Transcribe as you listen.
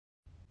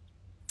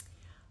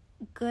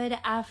Good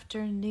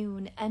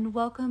afternoon, and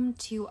welcome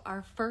to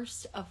our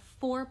first of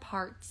 4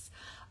 parts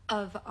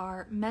of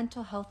our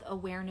Mental Health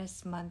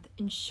Awareness Month,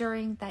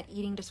 ensuring that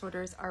eating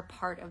disorders are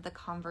part of the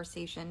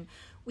conversation.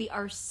 We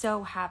are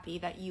so happy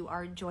that you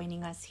are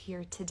joining us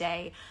here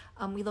today.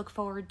 We look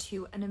forward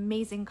to an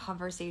amazing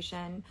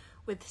conversation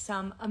with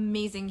some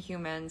amazing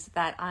humans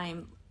that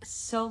I'm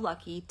so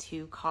lucky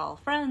to call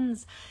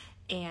friends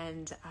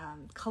and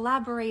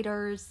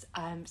collaborators.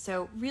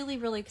 So really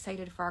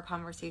excited for our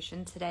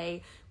conversation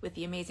today with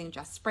the amazing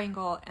Jess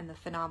Sprengel and the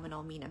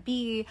phenomenal Mina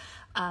B.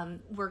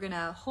 We're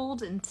gonna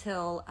hold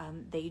until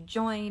they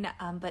join,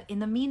 but in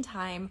the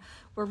meantime,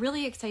 we're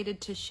really excited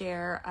to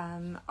share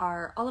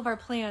all of our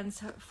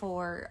plans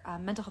for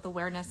Mental Health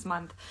Awareness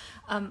Month.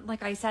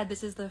 Like I said,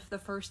 this is the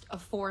first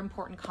of 4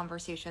 important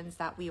conversations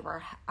that we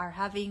are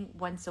having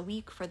once a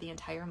week for the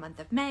entire month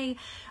of May,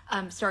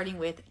 starting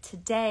with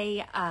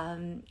today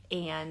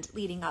and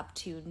leading up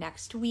to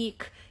next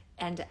week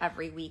and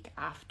every week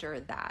after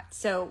that.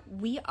 So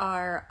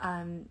we're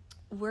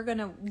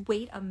gonna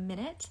wait a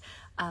minute.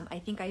 I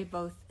think I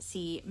both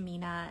see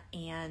Mina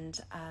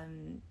and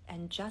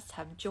Jess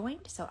have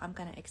joined, so I'm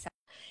gonna accept,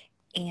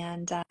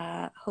 and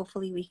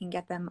hopefully we can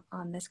get them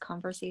on this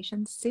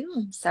conversation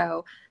soon.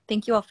 So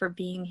thank you all for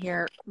being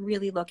here.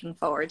 Really looking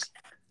forward.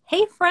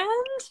 Hey friend,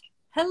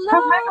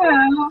 hello.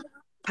 Hello.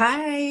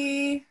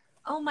 Hi.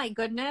 Oh my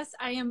goodness,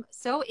 I am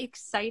so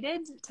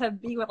excited to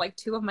be with like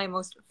 2 of my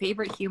most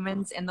favorite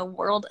humans in the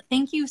world.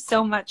 Thank you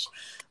so much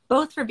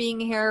both for being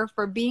here,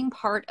 for being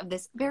part of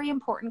this very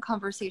important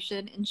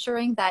conversation,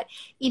 ensuring that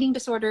eating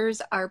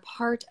disorders are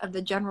part of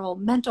the general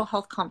mental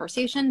health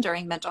conversation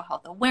during Mental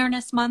Health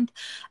Awareness Month.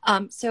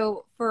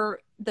 So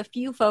for the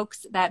few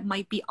folks that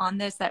might be on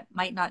this that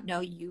might not know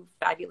you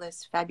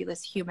fabulous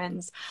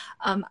humans,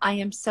 I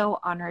am so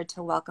honored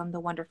to welcome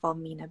the wonderful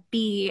Mina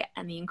B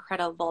and the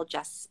incredible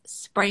Jess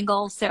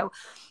Sprengel. So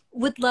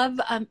would love,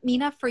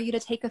 Mina, for you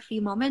to take a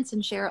few moments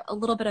and share a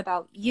little bit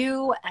about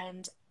you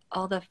and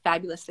all the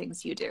fabulous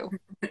things you do.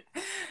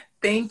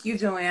 Thank you,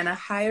 Joanna.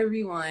 Hi,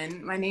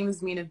 everyone. My name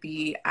is Mina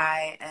B.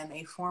 I am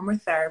a former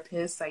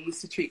therapist. I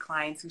used to treat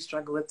clients who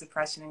struggle with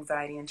depression,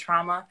 anxiety, and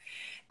trauma.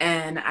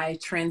 And I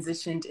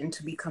transitioned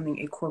into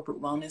becoming a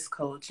corporate wellness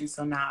coach. And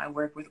so now I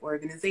work with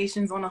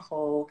organizations on a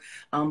whole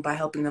by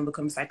helping them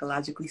become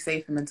psychologically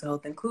safe and mental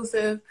health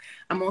inclusive.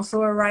 I'm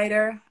also a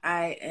writer.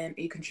 I am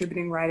a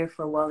contributing writer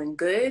for Well and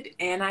Good.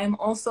 And I am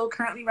also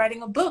currently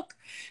writing a book.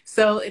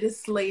 So it is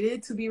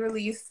slated to be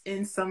released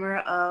in summer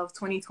of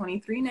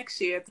 2023 next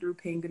year through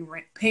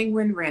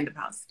Penguin Random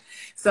House.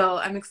 So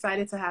I'm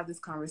excited to have this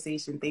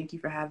conversation. Thank you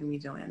for having me,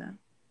 Joanna.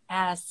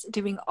 Yes,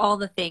 doing all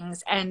the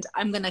things. And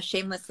I'm going to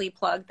shamelessly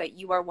plug that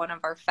you are one of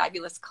our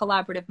fabulous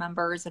collaborative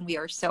members, and we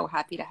are so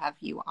happy to have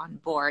you on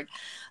board.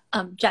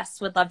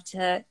 Jess, would love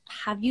to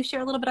have you share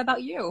a little bit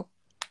about you.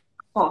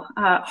 Cool.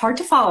 Hard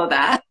to follow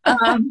that.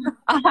 I'm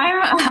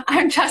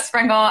Jess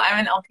Sprengel.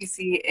 I'm an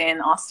LPC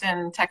in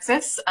Austin,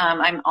 Texas.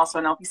 I'm also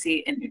an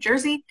LPC in New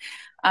Jersey.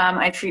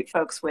 I treat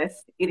folks with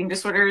eating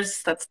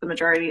disorders. That's the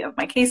majority of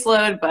my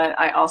caseload, but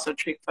I also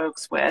treat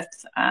folks with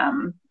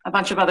a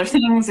bunch of other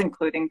things,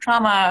 including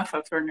trauma,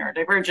 folks who are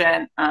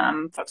neurodivergent,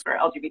 folks who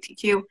are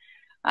LGBTQ,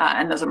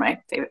 and those are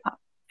my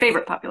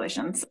favorite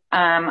populations.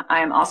 I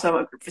am also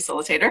a group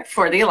facilitator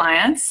for the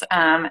Alliance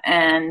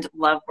and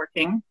love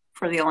working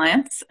for the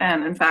Alliance.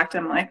 And in fact,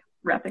 I'm like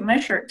repping my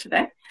shirt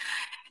today.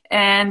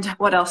 And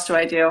what else do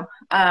I do?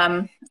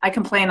 I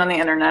complain on the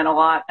internet a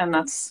lot, and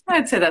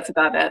I'd say that's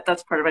about it.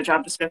 That's part of my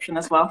job description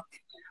as well.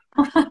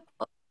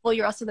 Well,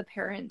 you're also the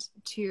parent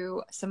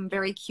to some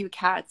very cute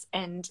cats.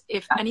 And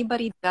if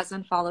anybody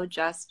doesn't follow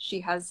Jess, she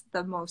has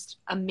the most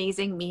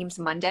amazing memes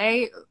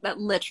Monday that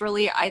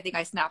literally, I think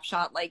I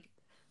snapshot like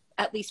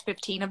at least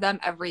 15 of them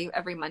every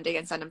Monday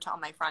and send them to all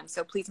my friends.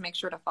 So please make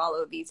sure to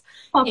follow these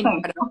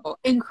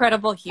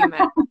incredible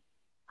humans.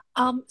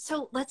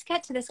 So let's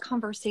get to this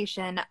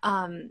conversation.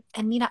 And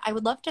Mina, I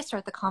would love to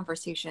start the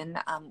conversation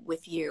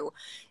with you.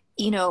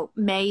 You know,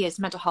 May is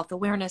Mental Health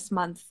Awareness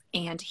Month,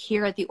 and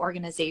here at the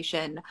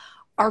organization,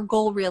 our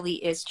goal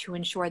really is to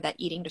ensure that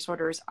eating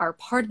disorders are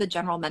part of the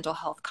general mental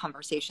health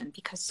conversation,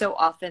 because so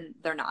often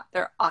they're not.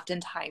 They're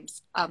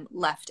oftentimes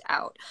left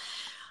out.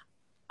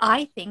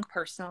 I think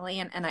personally,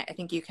 and I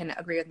think you can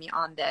agree with me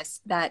on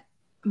this, that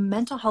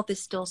mental health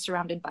is still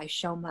surrounded by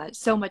so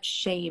much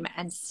shame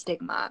and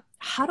stigma.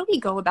 How do we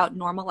go about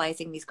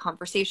normalizing these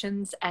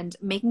conversations and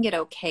making it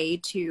okay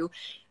to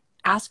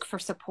ask for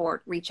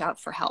support, reach out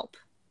for help?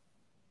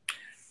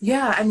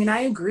 Yeah, I mean,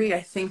 I agree.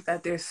 I think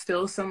that there's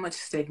still so much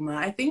stigma.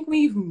 I think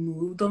we've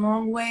moved a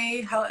long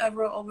way,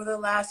 however, over the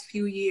last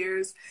few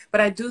years, but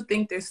I do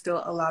think there's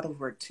still a lot of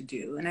work to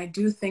do. And I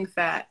do think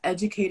that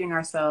educating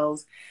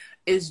ourselves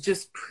is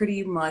just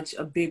pretty much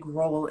a big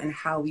role in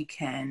how we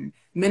can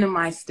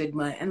minimize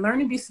stigma and learn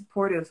to be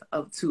supportive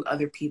to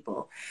other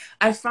people.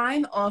 I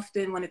find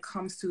often when it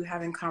comes to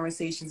having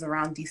conversations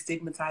around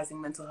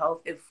destigmatizing mental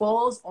health, it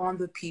falls on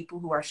the people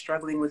who are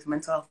struggling with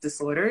mental health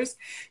disorders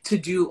to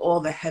do all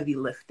the heavy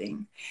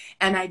lifting.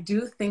 And I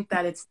do think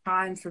that it's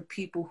time for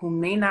people who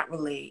may not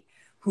relate,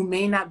 who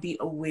may not be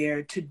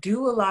aware to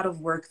do a lot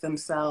of work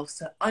themselves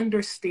to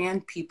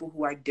understand people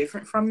who are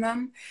different from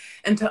them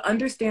and to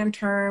understand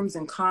terms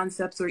and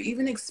concepts or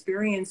even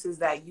experiences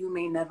that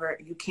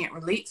you can't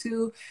relate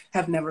to,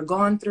 have never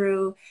gone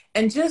through.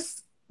 And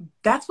just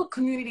that's what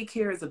community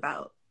care is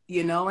about,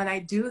 you know? And I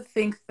do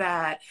think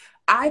that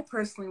I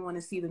personally want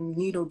to see the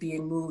needle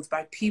being moved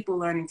by people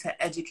learning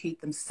to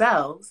educate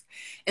themselves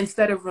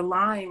instead of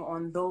relying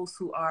on those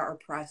who are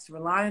oppressed,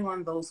 relying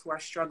on those who are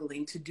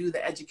struggling to do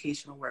the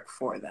educational work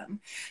for them.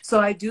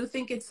 So I do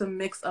think it's a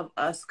mix of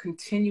us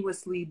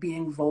continuously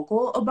being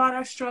vocal about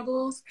our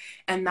struggles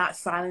and not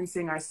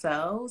silencing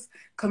ourselves,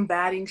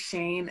 combating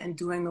shame and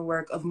doing the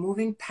work of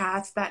moving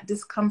past that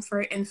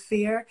discomfort and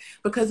fear,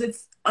 because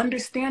it's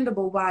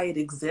understandable why it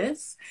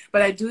exists.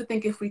 But I do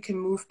think if we can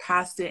move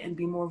past it and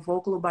be more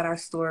vocal about our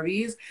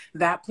stories,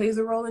 that plays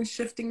a role in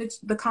shifting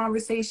the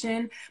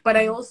conversation. But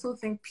I also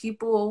think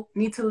people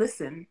need to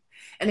listen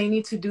and they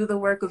need to do the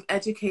work of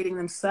educating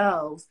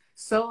themselves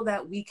so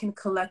that we can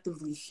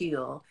collectively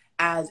heal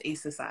as a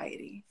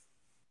society.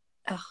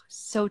 Oh,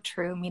 so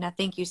true, Mina.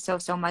 Thank you so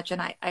much.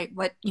 And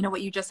what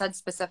you just said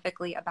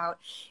specifically about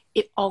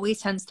it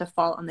always tends to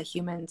fall on the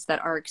humans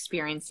that are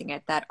experiencing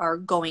it, that are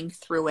going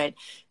through it,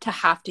 to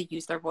have to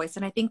use their voice.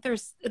 And I think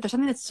there's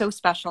something that's so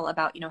special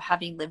about,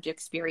 having lived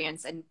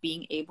experience and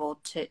being able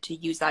to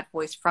use that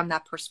voice from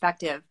that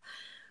perspective.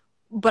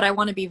 But I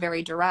want to be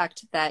very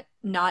direct that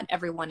not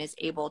everyone is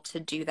able to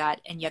do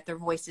that, and yet their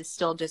voices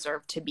still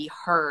deserve to be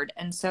heard.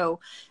 And so,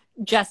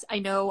 Jess, I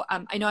know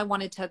I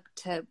wanted to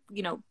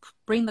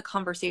bring the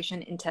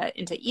conversation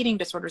into eating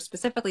disorders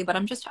specifically, but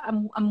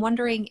I'm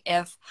wondering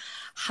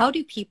how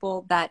do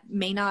people that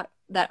may not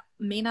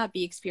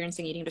be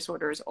experiencing eating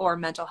disorders or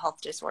mental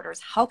health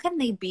disorders, how can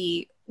they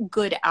be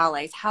good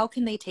allies? How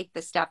can they take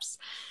the steps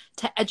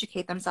to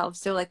educate themselves?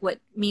 So like what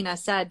Mina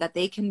said, that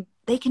they can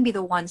be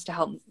the ones to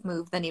help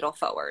move the needle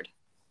forward.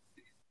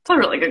 It's a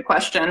really good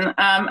question.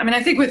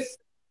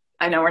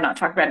 I know we're not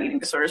talking about eating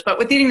disorders, but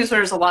with eating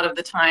disorders, a lot of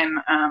the time,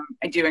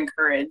 I do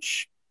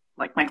encourage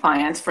like my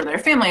clients for their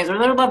families or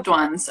their loved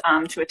ones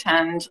to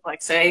attend,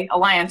 like say,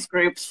 alliance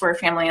groups for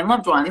family and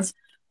loved ones,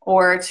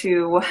 or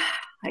to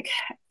like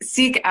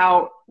seek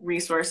out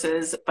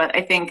resources. But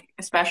I think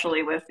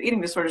especially with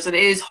eating disorders, it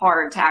is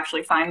hard to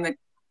actually find the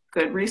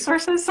good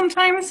resources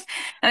sometimes.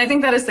 And I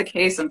think that is the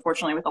case,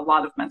 unfortunately, with a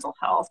lot of mental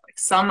health. Like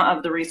some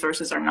of the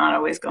resources are not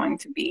always going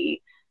to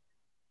be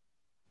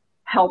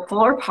helpful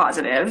or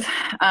positive.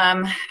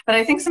 But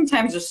I think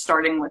sometimes just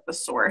starting with the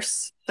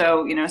source.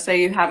 So,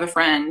 say you have a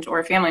friend or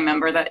a family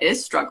member that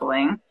is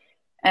struggling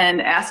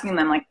and asking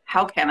them like,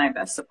 how can I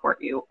best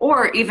support you?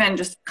 Or even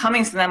just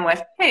coming to them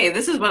with, hey,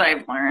 this is what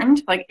I've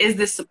learned. Like, is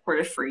this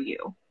supportive for you?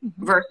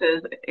 Mm-hmm.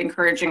 Versus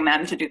encouraging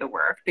them to do the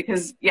work.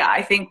 Because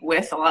I think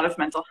with a lot of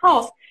mental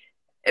health,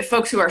 if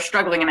folks who are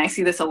struggling, and I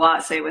see this a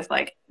lot, say with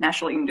like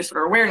National Eating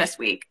Disorder Awareness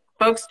Week,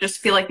 folks just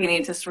feel like they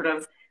need to sort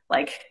of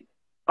like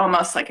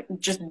almost like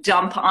just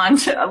dump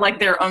onto like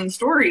their own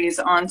stories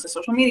onto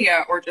social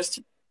media or just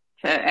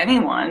to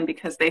anyone,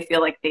 because they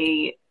feel like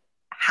they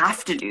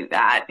have to do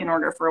that in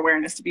order for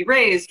awareness to be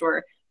raised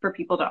or for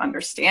people to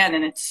understand.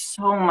 And it's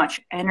so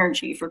much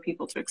energy for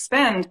people to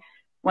expend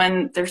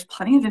when there's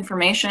plenty of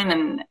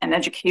information and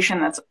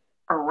education that's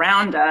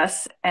around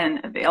us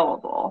and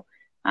available.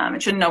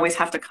 It shouldn't always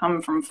have to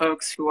come from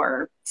folks who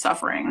are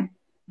suffering.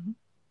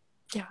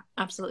 Yeah,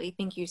 absolutely.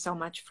 Thank you so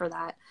much for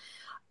that.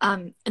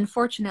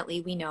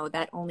 Unfortunately, we know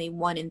that only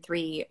 1 in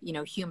 3,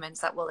 humans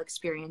that will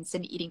experience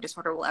an eating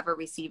disorder will ever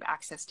receive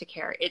access to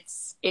care.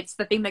 It's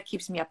the thing that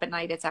keeps me up at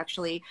night. It's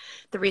actually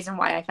the reason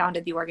why I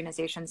founded the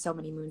organization so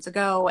many moons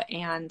ago.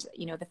 And,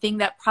 the thing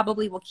that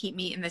probably will keep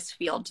me in this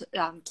field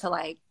till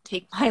I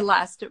take my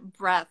last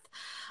breath.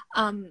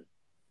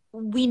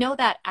 We know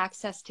that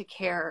access to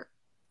care,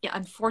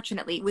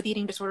 unfortunately, with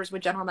eating disorders,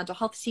 with general mental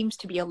health, seems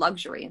to be a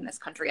luxury in this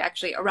country,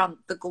 actually around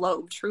the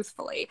globe,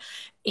 truthfully.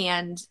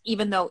 And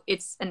even though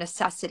it's a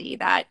necessity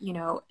that,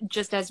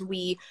 just as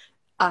we,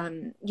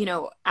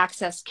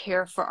 access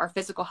care for our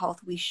physical health,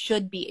 we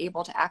should be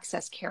able to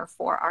access care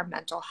for our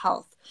mental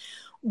health.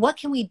 What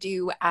can we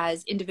do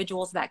as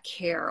individuals that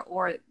care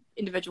or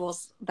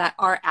individuals that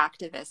are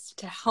activists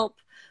to help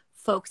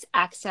folks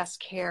access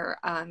care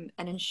and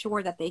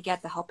ensure that they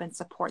get the help and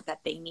support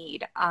that they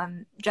need?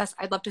 Jess,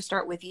 I'd love to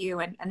start with you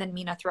and then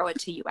Mina, throw it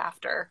to you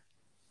after.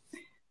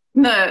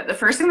 The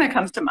first thing that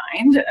comes to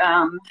mind,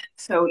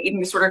 so Eating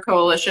Disorder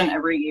Coalition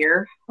every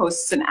year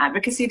hosts an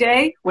advocacy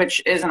day,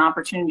 which is an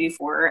opportunity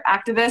for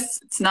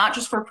activists. It's not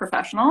just for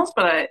professionals,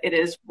 but it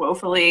is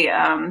woefully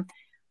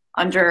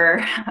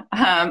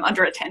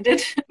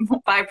underattended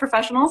by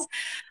professionals.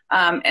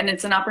 And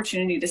it's an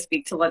opportunity to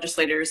speak to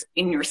legislators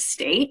in your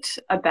state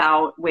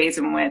about ways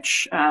in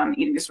which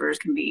eating disorders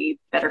can be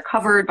better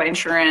covered by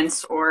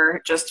insurance,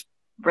 or just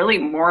really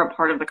more a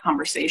part of the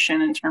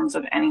conversation in terms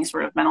of any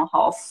sort of mental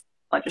health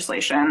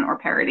legislation or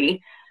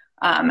parity.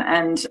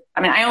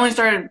 I only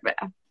started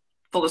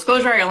full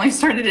disclosure, I only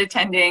started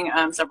attending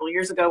several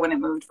years ago when it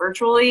moved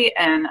virtually,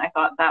 and I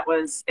thought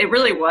it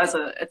really was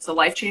it's a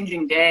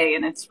life-changing day,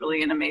 and it's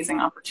really an amazing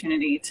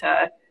opportunity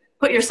to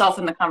put yourself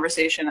in the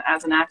conversation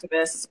as an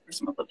activist, as a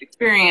person with lived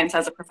experience,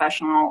 as a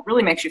professional.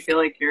 Really makes you feel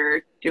like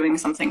you're doing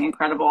something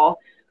incredible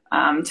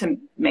to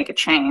make a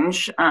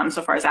change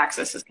so far as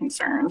access is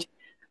concerned.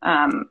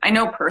 I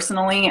know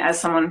personally, as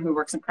someone who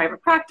works in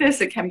private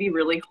practice, it can be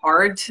really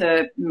hard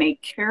to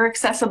make care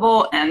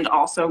accessible and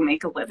also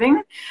make a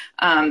living.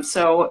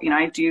 So,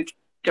 I do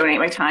donate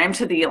my time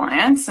to the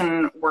Alliance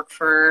and work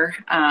for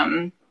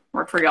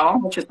y'all,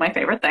 which is my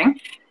favorite thing.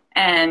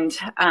 And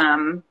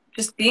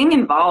just being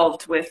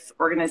involved with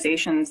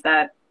organizations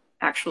that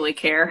actually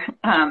care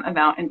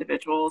about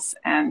individuals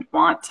and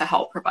want to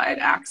help provide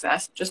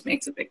access just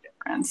makes a big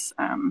difference.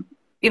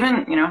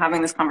 Even,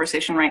 having this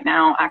conversation right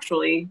now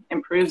actually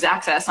improves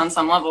access on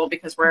some level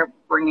because we're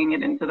bringing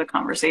it into the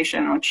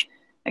conversation, which,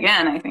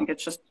 again, I think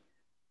it's just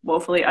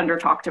woefully under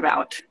talked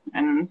about.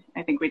 And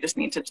I think we just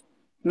need to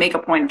make a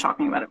point of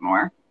talking about it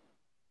more.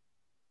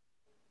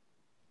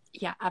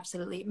 Yeah,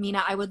 absolutely.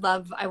 Mina, I would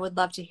love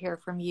to hear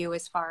from you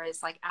as far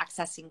as like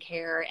accessing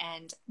care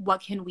and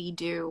what can we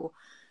do,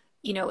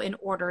 in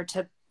order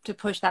to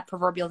push that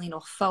proverbial needle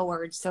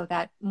forward so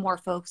that more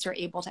folks are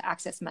able to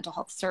access mental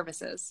health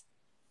services.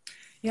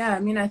 Yeah,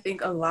 I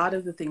think a lot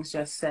of the things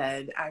just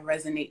said, I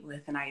resonate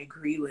with and I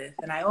agree with.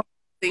 And I also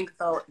think,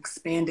 though,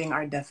 expanding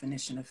our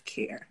definition of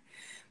care.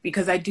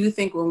 Because I do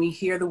think when we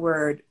hear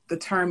the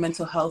term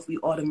mental health, we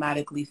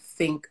automatically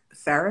think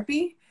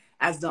therapy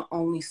as the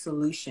only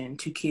solution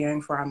to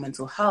caring for our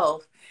mental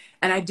health.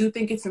 And I do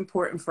think it's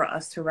important for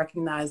us to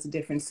recognize the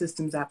different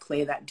systems at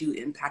play that do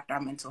impact our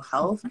mental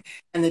health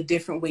and the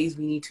different ways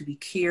we need to be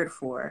cared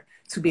for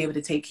to be able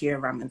to take care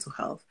of our mental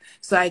health.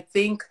 So I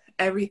think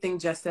everything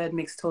just said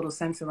makes total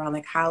sense around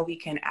like how we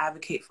can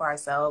advocate for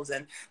ourselves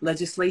and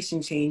legislation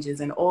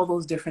changes and all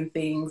those different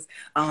things,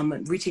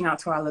 reaching out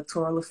to our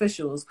electoral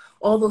officials,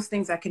 all those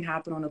things that can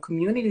happen on a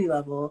community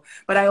level.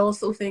 But I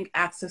also think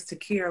access to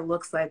care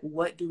looks like,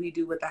 what do we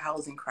do with the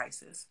housing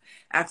crisis?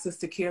 Access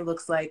to care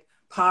looks like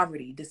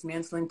poverty,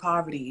 dismantling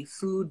poverty,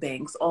 food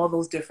banks, all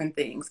those different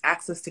things.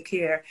 Access to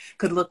care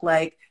could look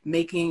like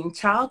making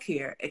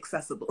childcare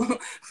accessible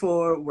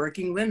for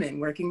working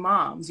women, working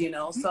moms,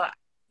 So I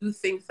do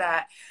think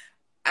that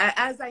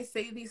as I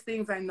say these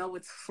things, I know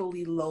it's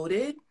fully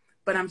loaded,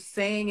 but I'm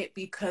saying it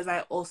because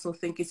I also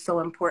think it's so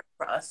important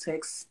for us to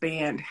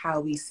expand how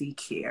we see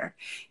care,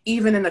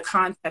 even in the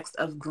context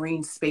of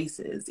green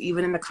spaces,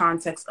 even in the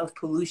context of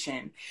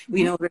pollution.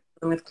 We know we're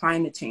dealing with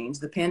climate change.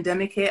 The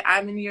pandemic hit.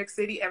 I'm in New York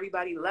City.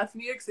 Everybody left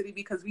New York City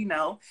because we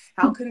know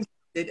how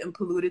congested and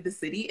polluted the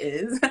city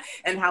is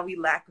and how we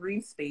lack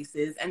green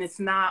spaces. And it's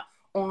not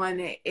on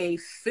a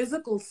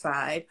physical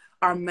side,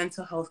 our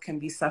mental health can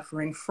be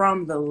suffering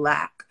from the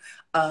lack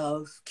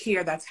of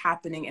care that's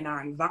happening in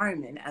our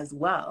environment as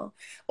well.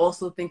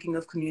 Also thinking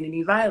of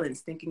community violence,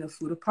 thinking of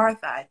food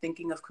apartheid,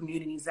 thinking of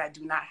communities that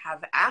do not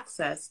have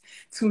access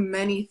to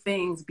many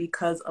things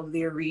because of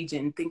their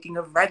region, thinking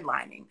of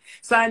redlining.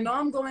 So I know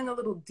I'm going a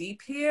little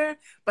deep here,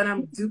 but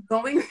I'm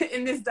going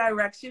in this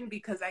direction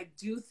because I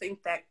do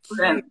think that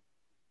care,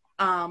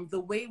 the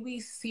way we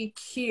see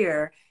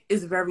care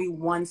is very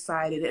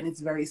one-sided and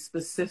it's very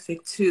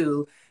specific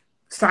to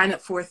sign up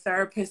for a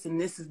therapist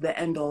and this is the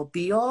end all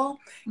be all.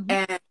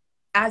 And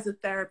as a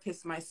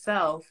therapist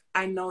myself,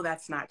 I know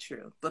that's not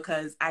true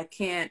because I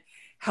can't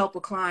help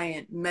a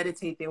client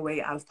meditate their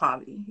way out of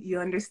poverty.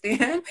 You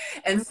understand?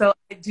 And so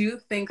I do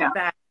think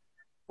that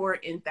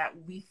important that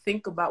we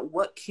think about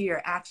what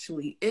care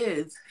actually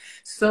is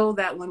so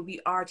that when we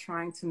are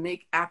trying to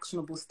make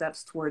actionable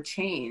steps toward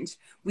change,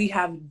 we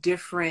have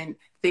different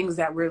things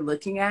that we're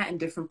looking at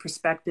and different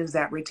perspectives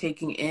that we're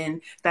taking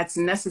in that's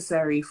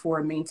necessary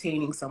for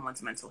maintaining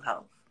someone's mental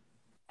health.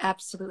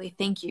 Absolutely.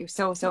 Thank you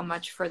so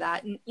much for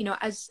that. And,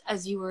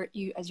 as you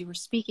were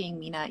speaking,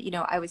 Mina,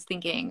 I was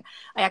thinking,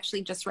 I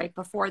actually just right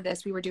before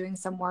this, we were doing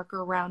some work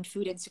around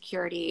food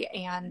insecurity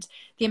and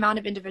the amount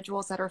of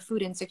individuals that are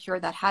food insecure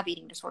that have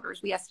eating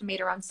disorders. We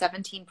estimate around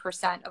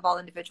 17% of all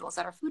individuals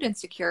that are food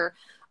insecure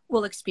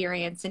will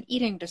experience an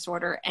eating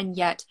disorder. And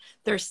yet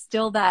there's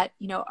still that,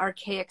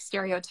 archaic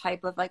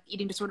stereotype of like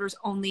eating disorders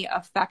only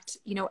affect,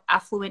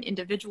 affluent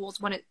individuals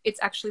when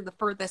it's actually the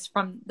furthest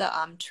from the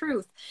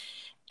truth.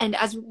 And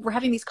as we're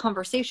having these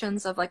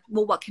conversations of like,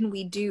 well, what can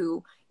we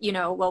do?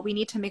 Well, we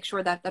need to make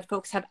sure that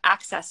folks have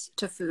access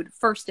to food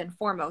first and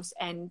foremost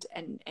and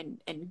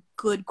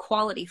good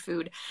quality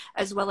food,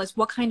 as well as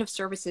what kind of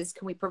services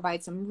can we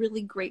provide some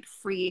really great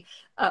free,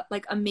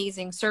 like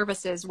amazing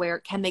services where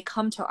can they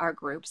come to our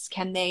groups?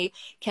 Can they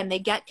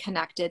get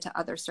connected to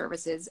other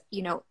services?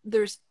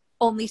 There's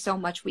only so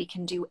much we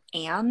can do.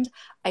 And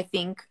I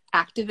think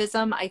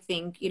activism,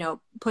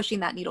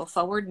 pushing that needle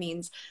forward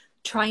means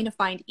trying to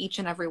find each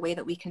and every way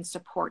that we can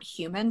support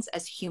humans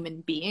as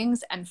human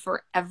beings and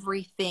for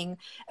everything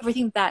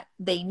that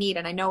they need.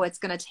 And I know it's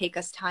going to take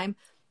us time,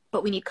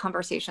 but we need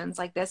conversations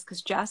like this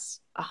because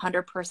Jess,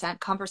 100%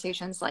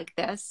 conversations like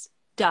this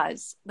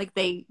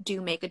they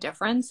do make a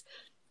difference.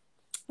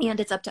 And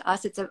it's up to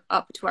us, it's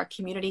up to our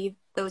community,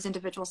 those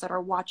individuals that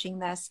are watching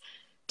this,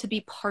 to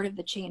be part of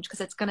the change,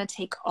 because it's going to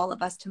take all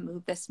of us to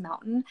move this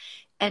mountain.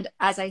 And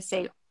as I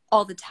say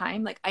all the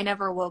time, like, I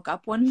never woke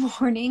up one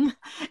morning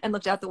and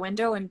looked out the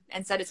window and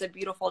said, it's a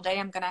beautiful day.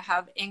 I'm going to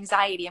have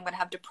anxiety. I'm going to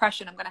have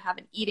depression. I'm going to have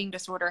an eating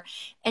disorder.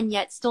 And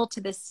yet still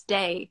to this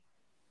day,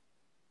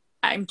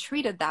 I'm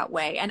treated that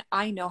way. And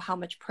I know how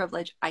much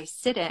privilege I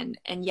sit in.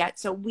 And yet,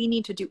 so we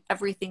need to do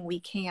everything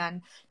we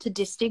can to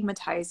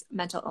destigmatize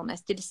mental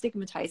illness, to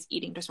destigmatize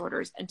eating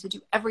disorders, and to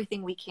do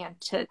everything we can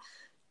to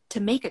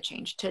make a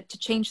change, to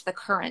change the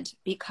current,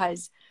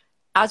 because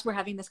as we're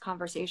having this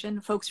conversation,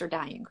 folks are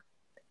dying.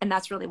 And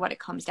that's really what it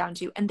comes down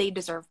to. And they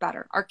deserve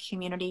better. Our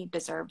community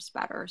deserves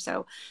better.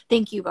 So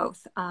thank you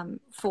both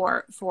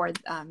for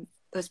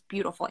those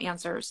beautiful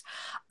answers.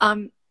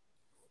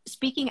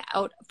 Speaking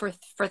out for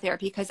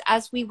therapy, because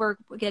as we were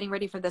getting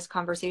ready for this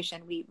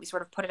conversation, we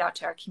sort of put it out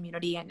to our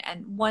community.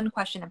 And one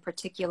question in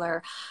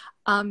particular,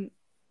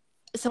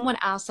 someone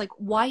asked, like,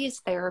 why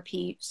is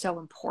therapy so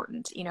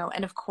important? You know,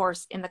 and of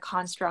course, in the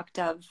construct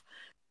of,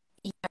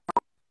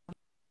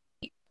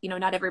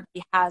 not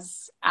everybody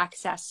has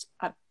access.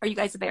 Are you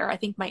guys there? I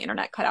think my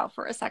internet cut out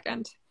for a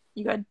second.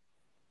 You good?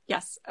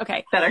 Yes.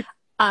 Okay. Better.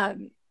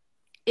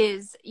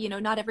 Is,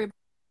 not everybody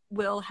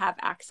will have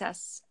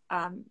access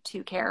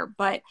to care,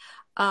 but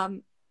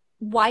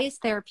why is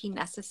therapy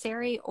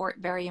necessary or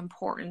very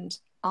important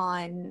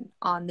on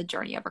the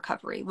journey of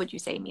recovery, would you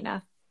say,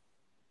 Mina?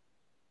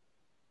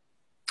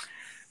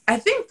 I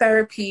think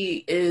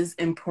therapy is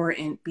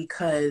important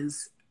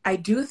because I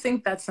do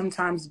think that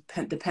sometimes,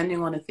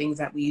 depending on the things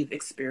that we've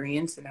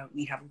experienced and that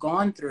we have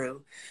gone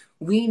through,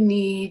 we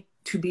need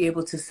to be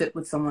able to sit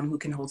with someone who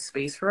can hold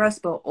space for us,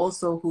 but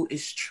also who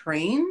is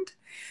trained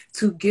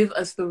to give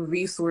us the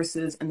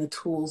resources and the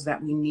tools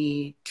that we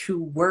need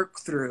to work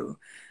through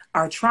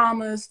our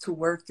traumas, to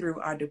work through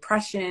our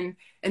depression,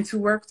 and to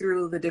work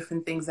through the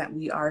different things that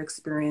we are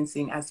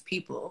experiencing as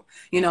people.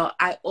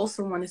 I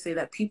also want to say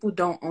that people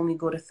don't only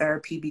go to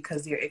therapy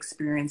because they're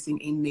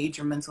experiencing a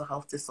major mental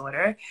health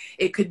disorder.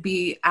 It could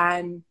be,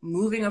 I'm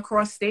moving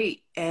across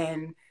state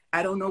and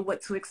I don't know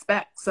what to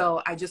expect,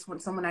 so I just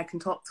want someone I can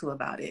talk to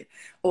about it.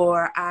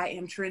 Or I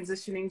am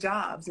transitioning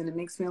jobs and it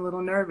makes me a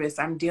little nervous.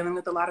 I'm dealing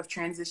with a lot of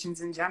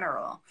transitions in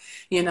general,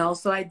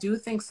 So I do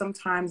think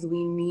sometimes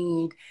we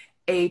need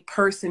a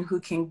person who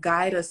can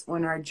guide us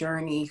on our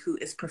journey, who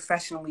is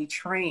professionally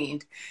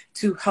trained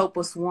to help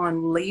us,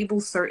 one, label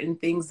certain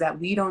things that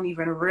we don't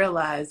even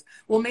realize.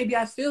 Well, maybe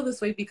I feel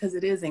this way because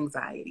it is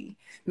anxiety.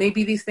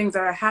 Maybe these things that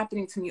are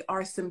happening to me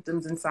are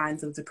symptoms and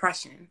signs of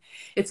depression.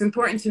 It's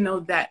important to know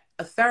that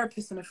a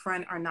therapist and a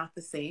friend are not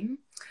the same.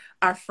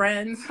 Our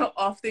friends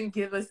often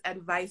give us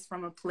advice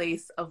from a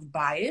place of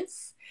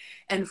bias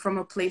and from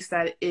a place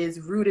that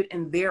is rooted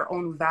in their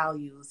own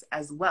values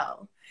as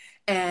well.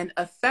 And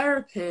a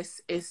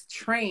therapist is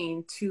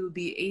trained to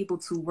be able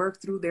to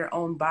work through their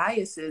own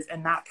biases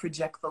and not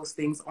project those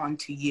things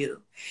onto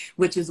you,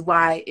 which is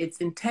why it's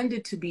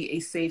intended to be a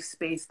safe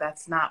space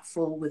that's not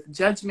full with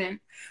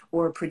judgment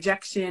or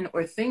projection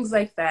or things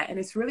like that. And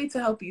it's really to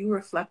help you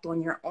reflect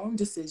on your own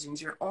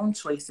decisions, your own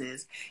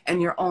choices,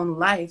 and your own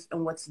life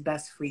and what's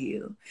best for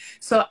you.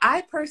 So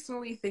I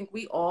personally think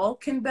we all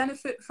can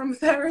benefit from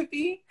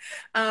therapy.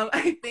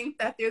 I think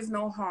that there's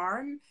no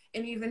harm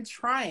in even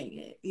trying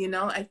it.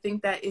 I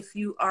think that if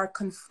you are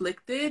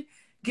conflicted,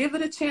 give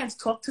it a chance.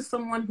 Talk to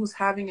someone who's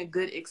having a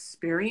good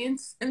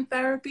experience in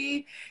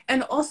therapy,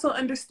 and also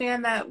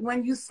understand that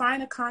when you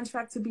sign a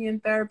contract to be in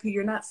therapy,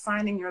 you're not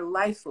signing your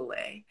life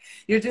away.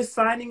 You're just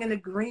signing an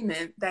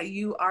agreement that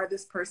you are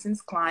this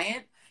person's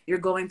client. You're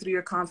going through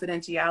your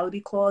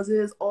confidentiality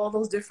clauses, all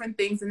those different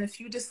things. And if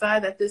you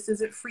decide that this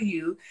isn't for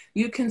you,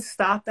 you can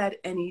stop at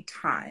any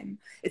time.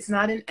 It's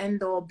not an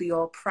end-all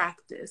be-all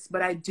practice,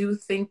 but I do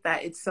think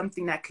that it's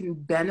something that can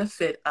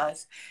benefit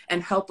us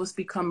and help us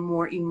become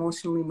more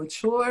emotionally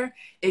mature.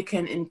 It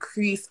can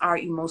increase our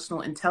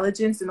emotional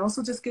intelligence and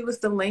also just give us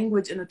the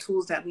language and the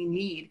tools that we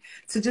need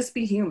to just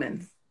be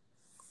human.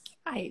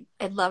 I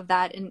love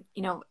that. And,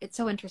 it's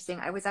so interesting.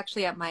 I was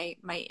actually at my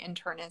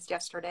internist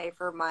yesterday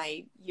for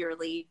my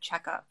yearly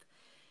checkup,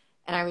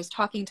 and I was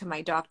talking to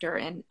my doctor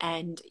and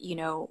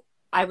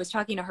I was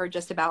talking to her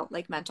just about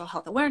like Mental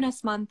Health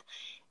Awareness Month.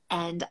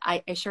 And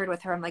I shared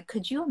with her, I'm like,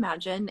 could you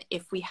imagine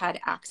if we had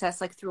access,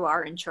 like through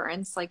our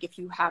insurance, like if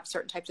you have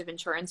certain types of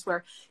insurance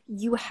where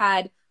you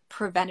had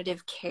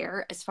preventative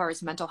care as far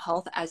as mental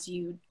health as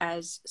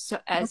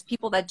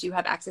people that do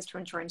have access to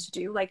insurance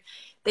do. Like,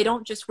 they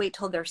don't just wait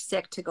till they're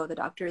sick to go to the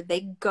doctor.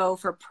 They go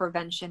for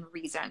prevention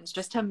reasons,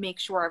 just to make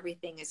sure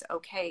everything is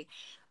okay.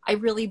 I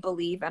really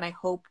believe, and I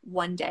hope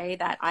one day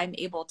that I'm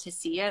able to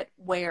see it,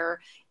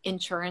 where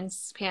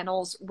insurance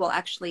panels will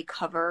actually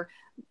cover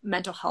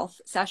mental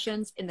health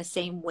sessions in the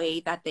same way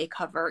that they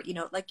cover,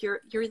 like your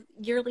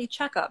yearly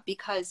checkup.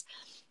 Because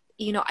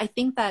I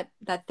think that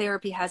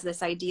therapy has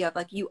this idea of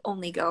like, you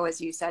only go,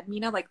 as you said,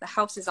 Mina, like the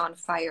house is on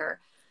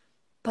fire,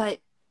 but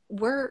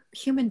we're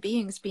human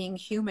beings being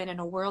human in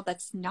a world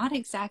that's not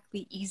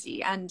exactly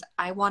easy. And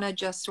I want to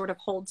just sort of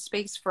hold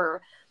space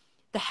for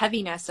the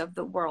heaviness of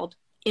the world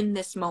in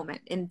this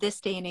moment, in this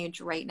day and age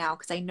right now,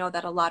 because I know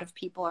that a lot of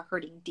people are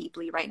hurting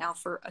deeply right now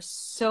for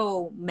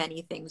so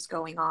many things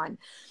going on.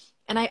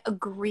 And I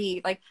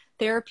agree, like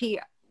therapy,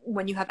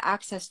 when you have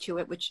access to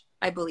it, which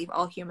I believe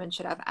all humans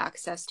should have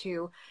access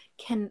to,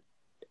 can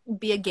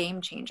be a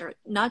game changer,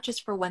 not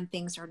just for when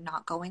things are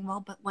not going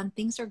well, but when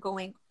things are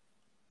going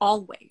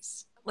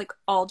always, like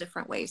all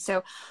different ways.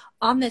 So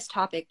on this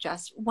topic,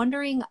 Jess,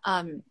 wondering,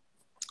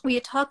 we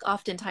talk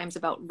oftentimes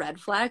about red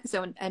flags,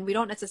 and we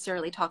don't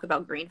necessarily talk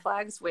about green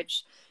flags,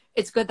 which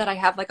it's good that I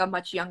have like a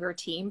much younger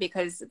team,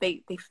 because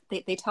they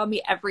tell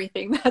me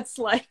everything that's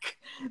like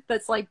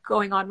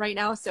going on right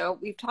now. So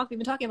we've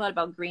been talking a lot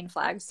about green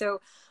flags.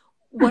 So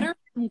what are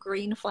some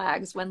green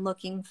flags when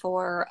looking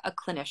for a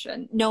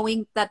clinician,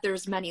 knowing that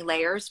there's many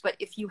layers, but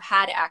if you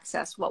had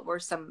access, what were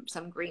some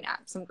green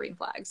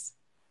flags?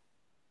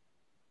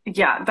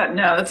 Yeah,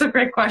 that's a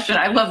great question.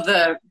 I love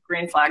the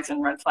green flags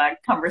and red flag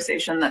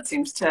conversation that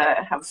seems to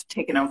have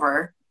taken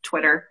over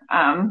Twitter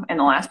in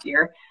the last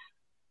year.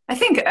 I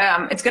think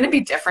it's going to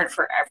be different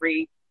for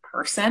every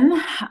person.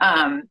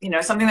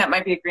 Something that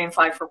might be a green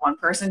flag for one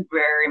person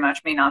very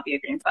much may not be a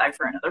green flag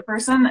for another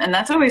person. And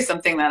that's always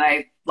something that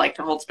I like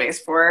to hold space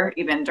for,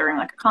 even during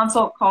like a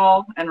consult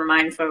call, and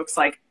remind folks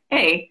like,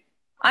 hey,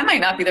 I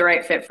might not be the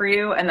right fit for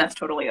you, and that's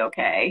totally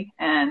okay.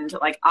 And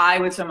like, I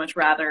would so much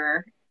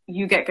rather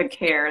you get good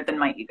care than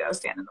my ego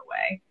stand in the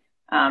way.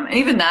 And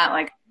even that,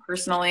 like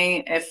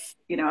personally, if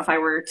I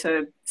were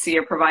to see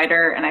a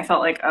provider and I felt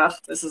like, oh,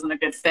 this isn't a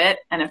good fit,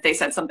 and if they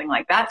said something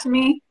like that to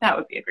me, that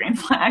would be a green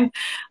flag.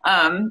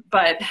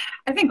 But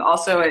I think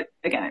also it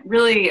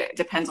really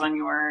depends on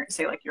your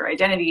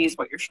identities,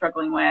 what you're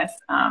struggling with.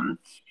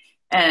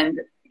 And,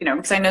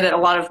 because I know that a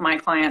lot of my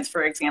clients,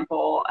 for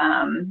example,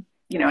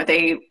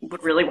 they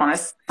would really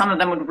some of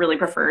them would really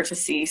prefer to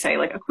see, say,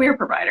 like a queer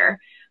provider.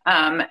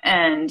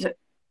 And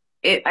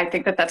I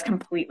think that that's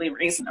completely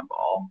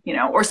reasonable,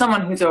 or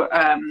someone who's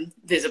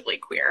visibly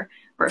queer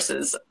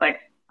versus like,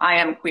 I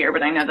am queer,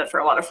 but I know that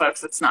for a lot of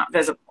folks, it's not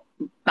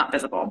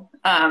visible.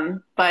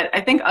 But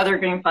I think other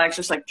green flags,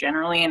 just like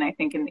generally, and I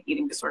think in the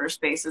eating disorder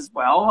space as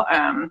well,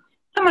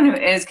 someone who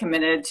is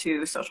committed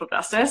to social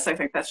justice, I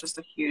think that's just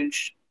a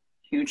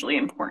hugely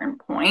important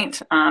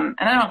point. And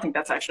I don't think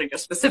that's actually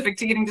just specific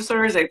to eating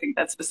disorders. I think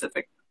that's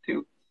specific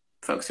to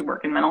folks who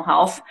work in mental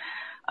health,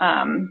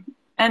 and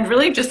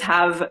really just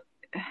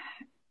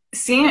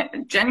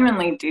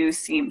genuinely do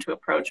seem to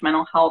approach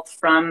mental health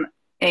from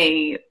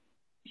a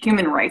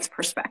human rights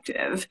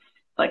perspective.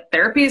 Like,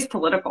 therapy is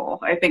political.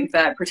 I think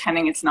that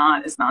pretending it's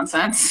not is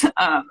nonsense.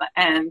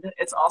 And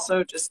it's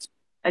also just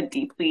a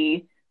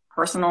deeply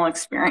personal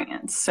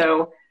experience.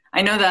 So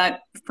I know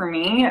that for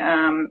me,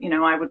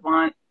 I would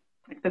want,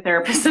 like, the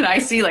therapist that I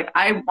see, like,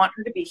 I want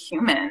her to be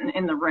human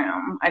in the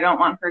room. I don't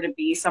want her to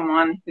be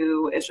someone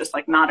who is just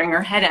like nodding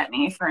her head at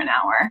me for an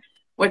hour,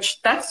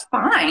 which that's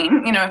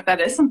fine, if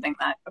that is something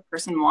that a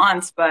person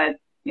wants. But,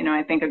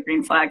 I think a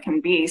green flag can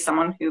be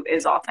someone who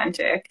is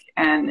authentic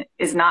and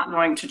is not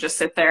going to just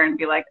sit there and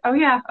be like, oh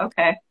yeah,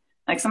 okay.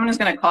 Like, someone who's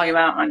going to call you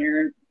out on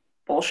your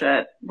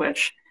bullshit,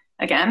 which,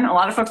 again, a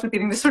lot of folks with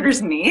eating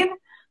disorders need.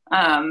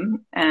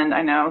 And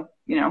I know,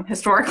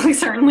 historically,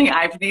 certainly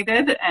I've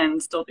needed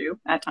and still do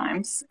at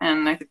times.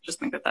 And I just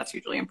think that that's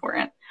hugely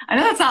important. I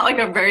know that's not like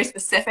a very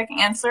specific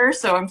answer,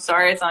 so I'm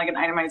sorry it's not like an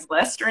itemized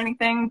list or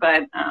anything,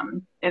 but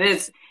it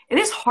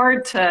is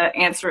hard to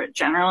answer it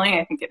generally.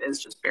 I think it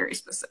is just very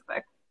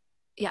specific.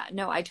 Yeah,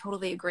 no, I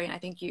totally agree. And I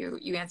think you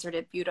answered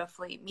it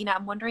beautifully. Mina,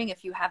 I'm wondering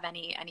if you have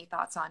any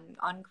thoughts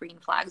on green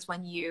flags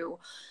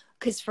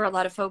because for a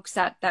lot of folks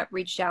that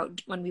reached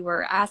out when we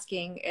were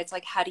asking, it's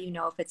like, how do you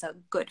know if it's a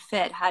good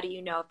fit? How do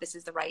you know if this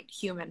is the right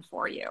human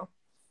for you?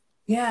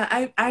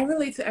 Yeah, I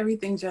relate to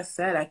everything Jess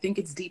said. I think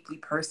it's deeply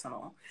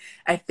personal.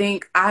 I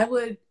think I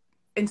would,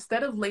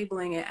 instead of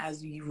labeling it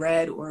as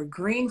red or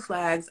green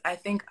flags, I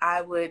think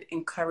I would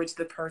encourage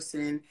the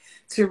person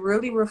to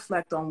really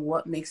reflect on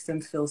what makes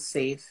them feel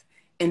safe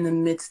in the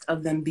midst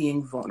of them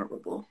being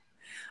vulnerable.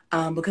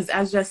 Because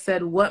as Jess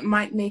said, what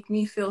might make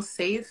me feel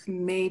safe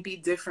may be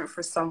different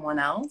for someone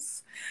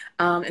else.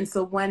 And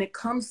so when it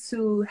comes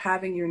to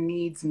having your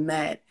needs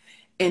met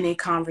in a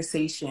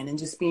conversation and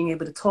just being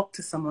able to talk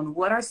to someone,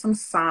 what are some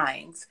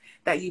signs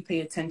that you pay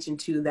attention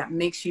to that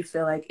makes you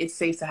feel like it's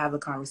safe to have a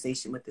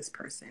conversation with this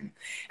person?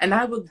 And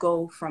I would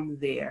go from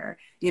there.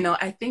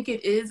 I think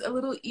it is a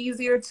little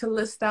easier to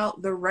list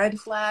out the red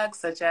flags,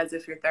 such as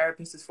if your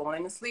therapist is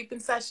falling asleep in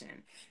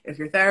session, if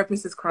your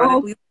therapist is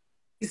chronically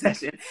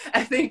session.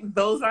 I think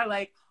those are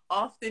like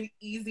often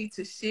easy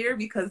to share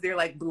because they're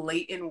like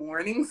blatant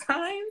warning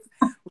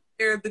signs.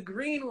 Where the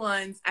green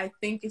ones, I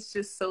think it's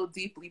just so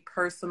deeply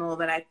personal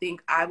that I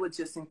think I would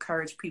just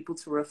encourage people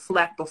to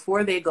reflect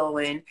before they go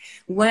in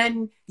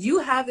when you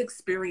have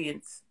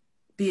experience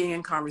being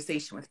in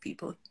conversation with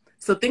people.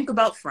 So think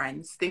about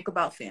friends, think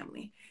about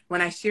family. When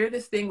I share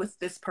this thing with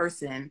this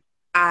person,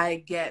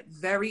 I get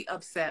very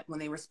upset when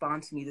they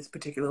respond to me this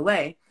particular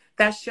way.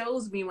 That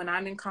shows me when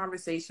I'm in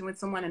conversation with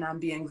someone and I'm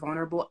being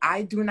vulnerable,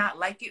 I do not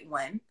like it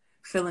when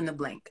fill in the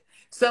blank.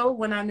 So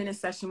when I'm in a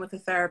session with a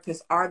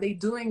therapist, are they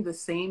doing the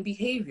same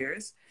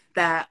behaviors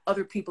that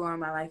other people in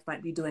my life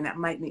might be doing that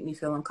might make me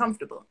feel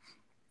uncomfortable?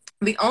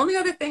 The only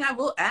other thing I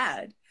will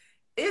add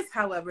is,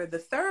 however, the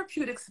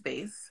therapeutic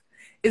space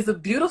is a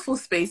beautiful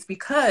space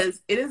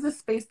because it is a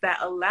space that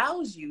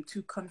allows you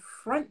to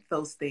confront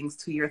those things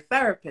to your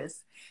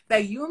therapist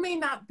that you may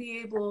not be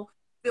able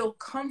feel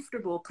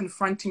comfortable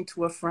confronting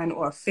to a friend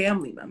or a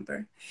family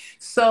member.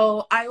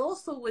 So I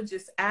also would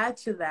just add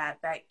to that,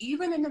 that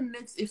even in the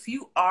midst, if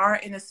you are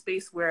in a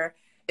space where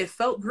it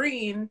felt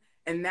green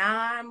and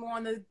now I'm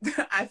on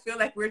the, I feel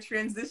like we're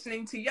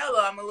transitioning to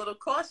yellow, I'm a little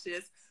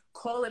cautious,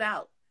 call it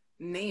out,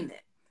 name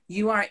it.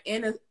 You are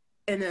in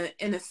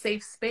a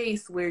safe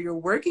space where you're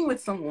working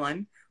with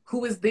someone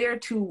who is there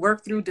to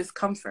work through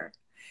discomfort,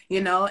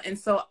 you know? And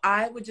so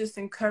I would just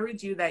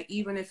encourage you that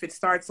even if it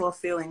starts off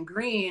feeling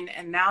green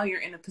and now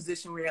you're in a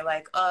position where you're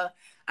like,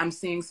 I'm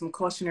seeing some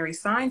cautionary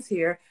signs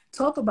here,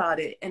 talk about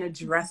it and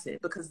address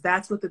it, because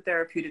that's what the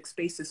therapeutic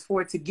space is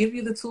for, to give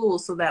you the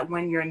tools so that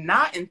when you're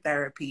not in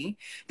therapy,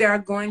 there are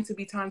going to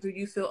be times where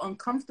you feel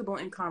uncomfortable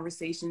in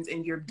conversations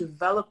and you're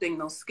developing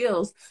those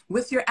skills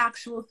with your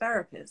actual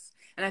therapist.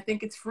 And I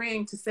think it's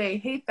freeing to say,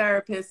 hey,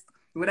 therapist,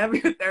 whatever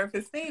your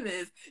therapist's name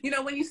is, you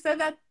know, when you said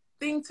that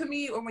thing to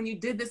me or when you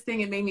did this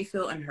thing, it made me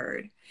feel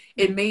unheard.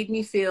 It made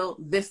me feel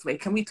this way.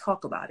 Can we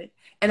talk about it?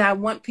 And I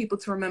want people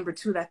to remember,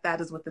 too, that that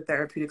is what the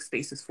therapeutic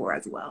space is for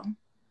as well.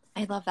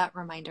 I love that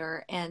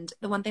reminder. And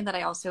the one thing that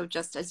I also,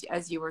 just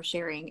as you were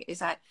sharing, is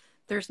that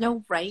there's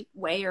no right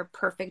way or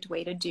perfect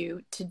way to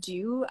do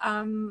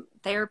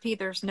therapy.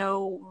 There's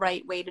no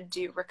right way to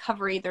do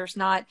recovery. There's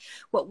not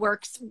what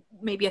works.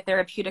 Maybe a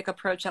therapeutic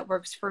approach that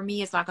works for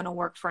me is not going to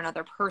work for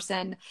another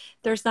person.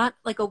 There's not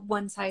like a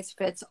one size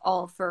fits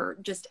all for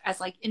just as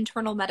like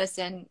internal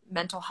medicine,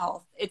 mental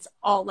health. It's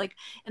all like,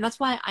 and that's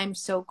why I'm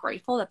so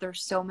grateful that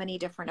there's so many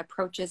different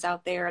approaches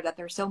out there, that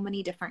there's so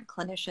many different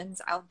clinicians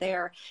out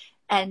there.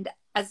 And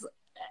as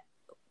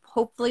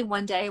hopefully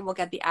one day we'll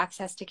get the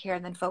access to care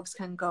and then folks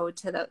can go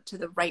to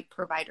the right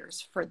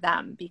providers for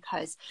them,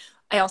 because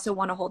I also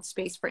want to hold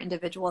space for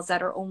individuals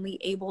that are only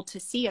able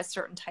to see a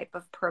certain type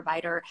of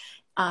provider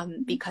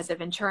because of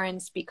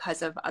insurance,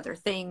 because of other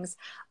things.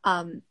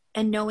 And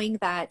knowing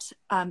that,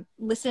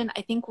 listen,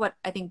 I think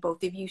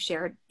both of you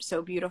shared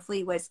so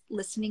beautifully was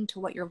listening to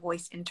what your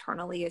voice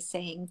internally is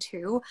saying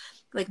too.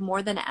 Like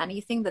more than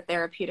anything, the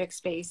therapeutic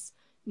space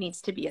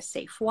needs to be a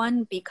safe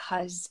one,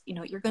 because you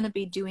know you're going to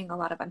be doing a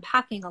lot of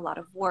unpacking, a lot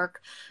of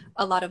work,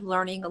 a lot of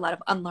learning, a lot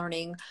of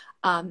unlearning,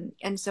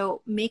 and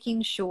so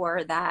making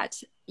sure that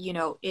you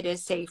know it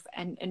is safe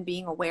and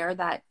being aware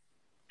that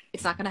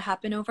it's not going to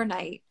happen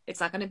overnight. It's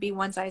not going to be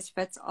one size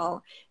fits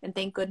all, and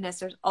thank goodness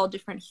there's all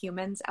different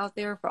humans out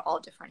there for all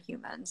different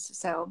humans.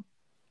 So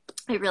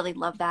I really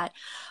love that.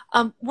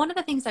 One of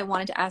the things I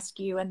wanted to ask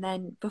you, and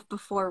then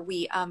before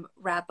we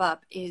wrap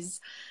up, is,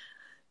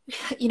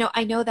 you know,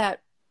 I know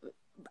that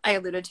I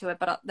alluded to it,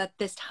 but that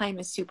this time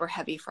is super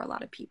heavy for a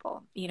lot of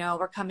people. You know,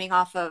 we're coming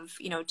off of,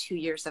 2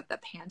 years of the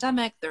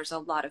pandemic. There's a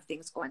lot of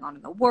things going on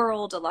in the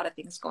world, a lot of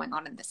things going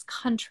on in this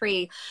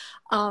country.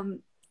 And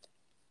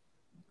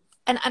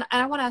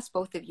I want to ask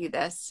both of you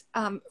this.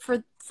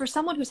 For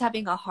someone who's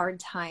having a hard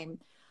time,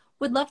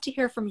 would love to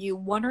hear from you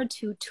one or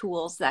two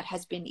tools that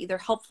has been either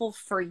helpful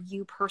for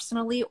you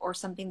personally or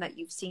something that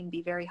you've seen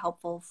be very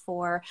helpful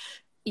for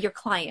your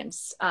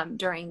clients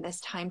during this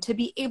time, to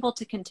be able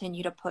to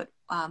continue to put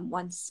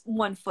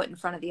one foot in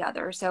front of the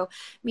other. So,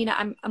 Mina,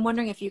 I'm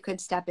wondering if you could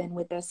step in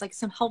with this, like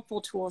some helpful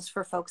tools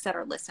for folks that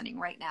are listening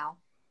right now.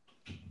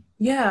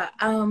 Yeah.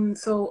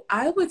 So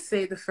I would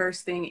say the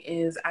first thing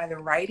is either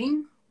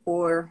writing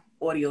or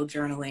audio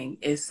journaling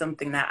is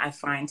something that I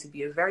find to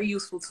be a very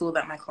useful tool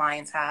that my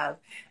clients have,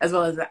 as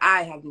well as that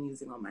I have been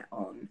using on my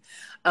own.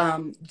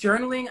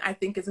 Journaling, I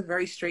think, is a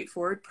very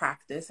straightforward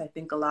practice. I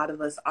think a lot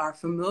of us are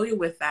familiar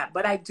with that,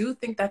 but I do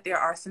think that there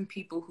are some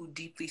people who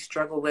deeply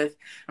struggle with,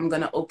 I'm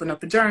going to open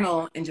up a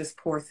journal and just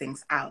pour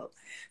things out.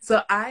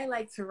 So I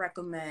like to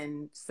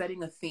recommend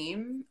setting a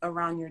theme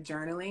around your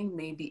journaling.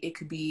 Maybe it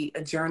could be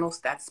a journal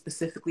that's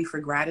specifically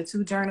for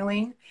gratitude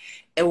journaling,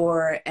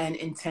 or an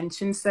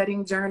intention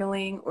setting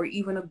journaling, or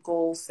even a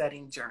goal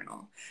setting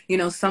journal.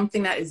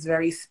 Something that is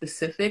very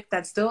specific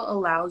that still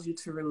allows you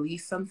to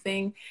release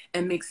something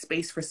and make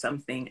space for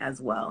something as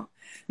well.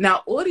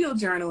 Now, audio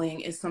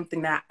journaling is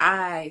something that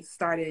I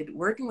started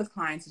working with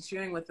clients and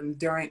sharing with them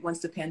once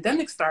the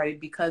pandemic started,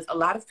 because a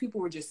lot of people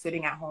were just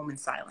sitting at home in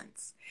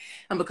silence.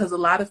 And because a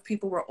lot of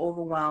people were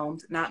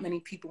overwhelmed, not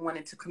many people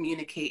wanted to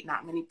communicate,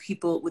 not many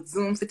people with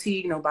Zoom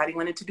fatigue, nobody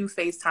wanted to do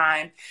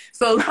FaceTime.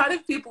 So a lot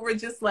of people were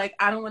just like,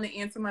 I don't want to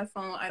answer my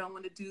phone. I don't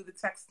want to do the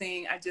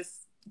texting. I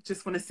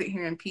just want to sit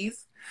here in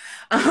peace.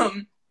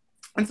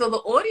 And so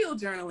the audio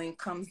journaling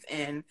comes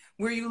in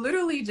where you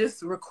literally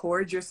just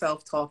record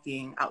yourself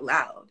talking out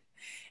loud.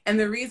 And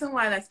the reason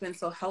why that's been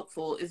so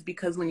helpful is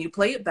because when you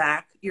play it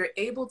back, you're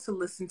able to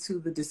listen to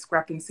the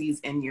discrepancies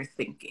in your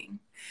thinking.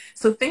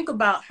 So think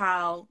about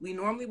how we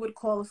normally would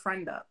call a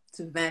friend up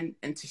to vent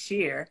and to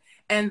share.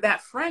 And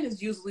that friend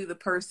is usually the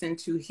person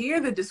to hear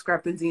the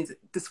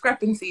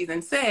discrepancies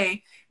and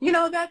say, you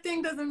know, that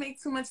thing doesn't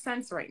make too much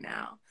sense right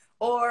now.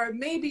 Or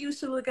maybe you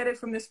should look at it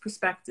from this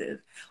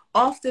perspective.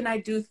 Often I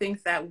do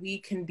think that we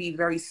can be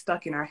very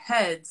stuck in our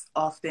heads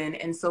often.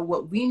 And so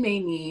what we may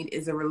need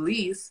is a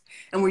release,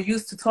 and we're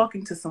used to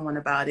talking to someone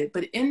about it.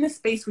 But in the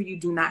space where you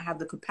do not have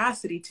the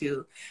capacity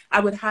to, I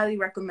would highly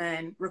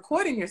recommend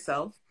recording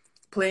yourself,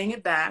 playing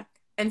it back.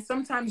 And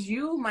sometimes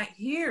you might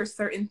hear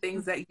certain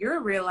things that you're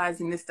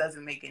realizing this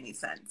doesn't make any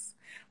sense.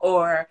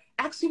 Or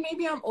actually,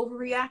 maybe I'm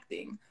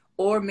overreacting.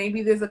 Or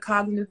maybe there's a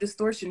cognitive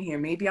distortion here.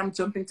 Maybe I'm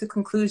jumping to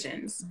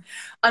conclusions.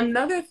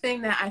 Another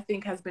thing that I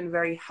think has been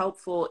very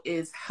helpful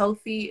is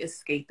healthy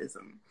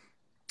escapism.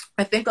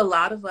 I think a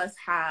lot of us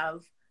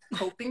have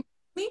coping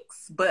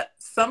techniques, but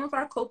some of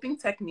our coping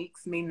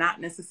techniques may not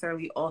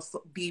necessarily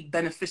also be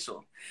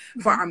beneficial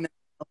for our mental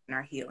health and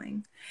our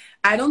healing.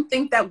 I don't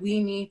think that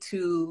we need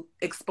to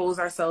expose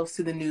ourselves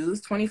to the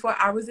news 24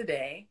 hours a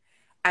day.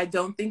 I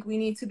don't think we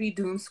need to be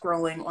doom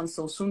scrolling on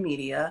social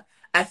media.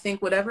 I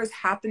think whatever is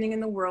happening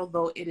in the world,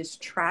 though it is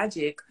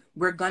tragic,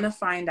 we're going to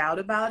find out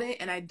about it.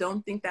 And I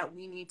don't think that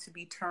we need to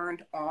be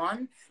turned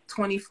on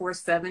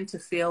 24/7 to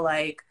feel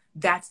like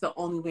that's the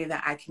only way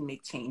that I can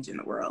make change in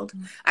the world.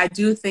 I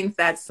do think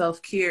that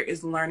self-care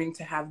is learning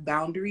to have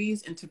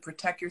boundaries and to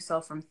protect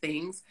yourself from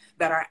things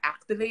that are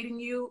activating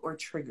you or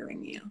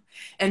triggering you.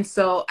 And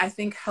so I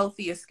think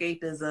healthy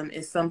escapism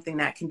is something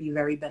that can be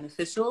very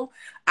beneficial.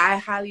 I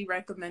highly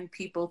recommend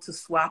people to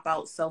swap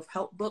out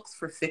self-help books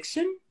for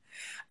fiction.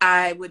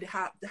 I would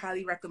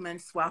highly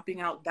recommend swapping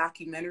out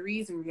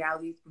documentaries and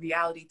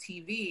reality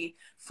TV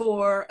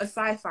for a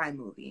sci-fi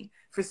movie,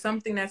 for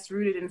something that's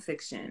rooted in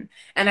fiction.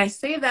 And I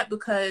say that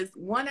because,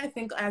 one, I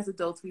think as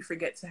adults, we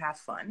forget to have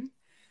fun.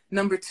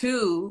 Number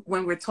two,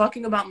 when we're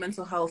talking about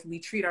mental health, we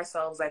treat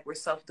ourselves like we're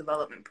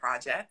self-development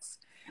projects.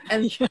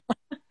 And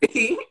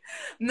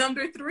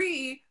number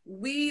three,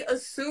 we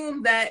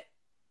assume that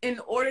in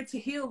order to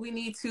heal, we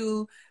need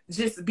to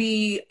just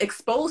be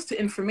exposed to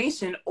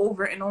information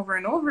over and over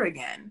and over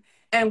again.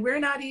 And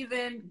we're not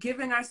even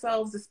giving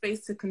ourselves the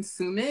space to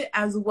consume it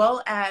as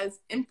well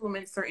as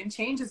implement certain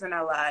changes in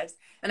our lives.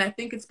 And I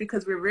think it's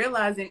because we're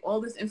realizing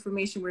all this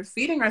information we're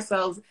feeding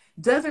ourselves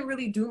doesn't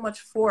really do much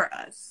for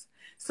us.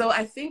 So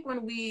I think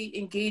when we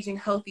engage in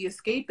healthy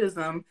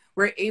escapism,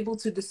 we're able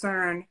to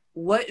discern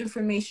what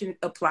information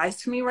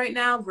applies to me right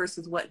now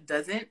versus what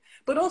doesn't.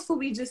 But also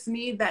we just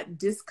need that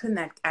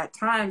disconnect at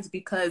times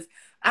because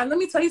let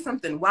me tell you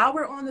something, while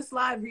we're on this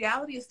live,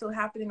 reality is still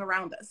happening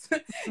around us,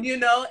 you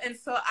know? And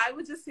so I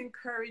would just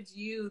encourage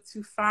you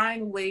to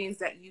find ways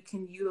that you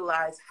can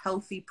utilize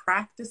healthy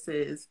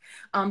practices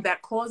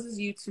that causes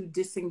you to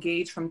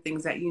disengage from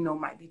things that you know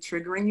might be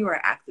triggering you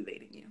or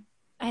activating you.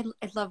 I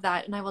love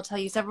that. And I will tell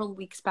you, several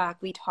weeks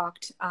back, we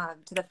talked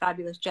to the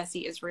fabulous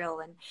Jesse Israel,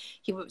 and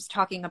he was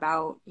talking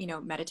about, you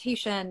know,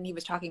 meditation. He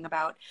was talking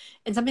about,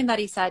 and something that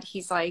he said,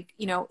 he's like,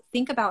 you know,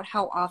 think about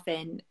how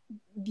often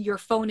your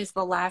phone is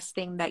the last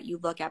thing that you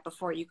look at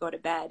before you go to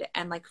bed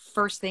and like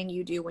first thing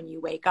you do when you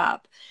wake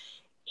up.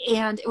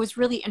 And it was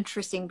really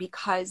interesting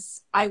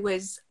because I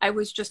was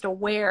just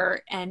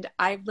aware, and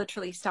I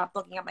literally stopped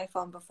looking at my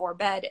phone before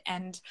bed.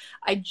 And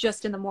I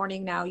just in the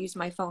morning now use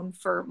my phone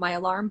for my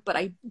alarm, but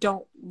I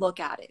don't look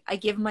at it. I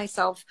give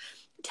myself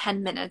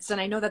 10 minutes. And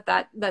I know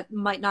that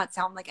might not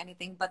sound like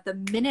anything, but the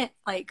minute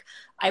like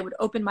I would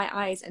open my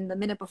eyes and the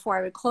minute before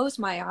I would close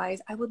my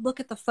eyes, I would look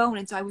at the phone.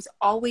 And so I was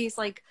always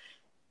like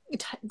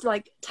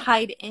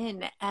tied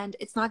in, and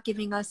it's not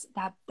giving us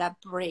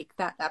that break,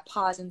 that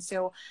pause. And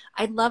so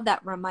I love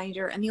that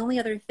reminder. And the only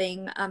other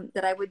thing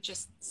that I would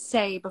just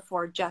say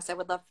before, Jess, I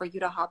would love for you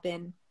to hop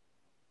in,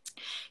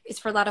 is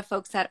for a lot of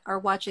folks that are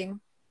watching,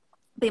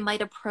 they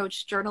might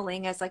approach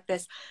journaling as like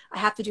this, I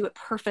have to do it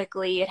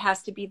perfectly, it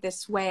has to be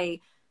this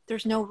way.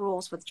 There's no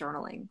rules with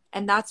journaling.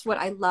 And that's what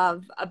I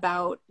love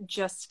about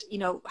just, you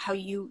know, how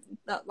you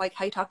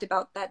talked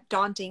about that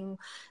daunting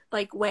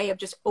like way of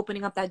just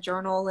opening up that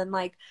journal. And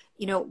like,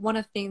 you know, one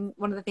of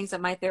the things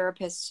that my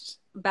therapist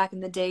back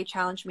in the day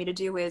challenged me to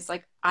do is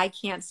like, I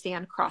can't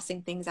stand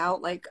crossing things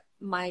out. Like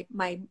my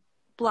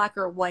black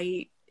or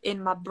white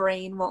in my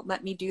brain won't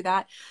let me do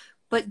that.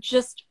 But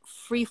just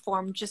free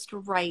form, just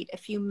write.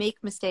 If you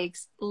make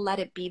mistakes, let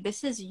it be.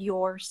 This is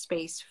your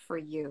space for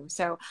you.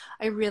 So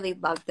I really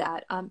love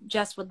that.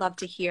 Jess, would love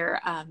to hear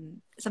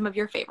some of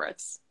your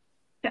favorites.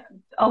 Yeah,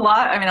 a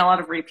lot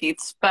of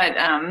repeats, but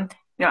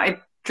you know,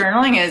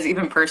 journaling is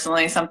even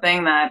personally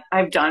something that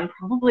I've done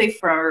probably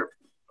for,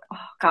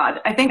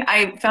 I think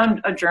I found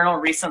a journal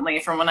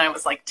recently from when I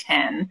was like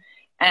 10.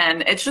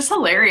 And it's just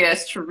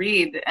hilarious to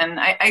read. And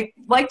I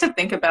like to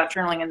think about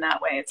journaling in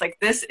that way. It's like,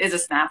 this is a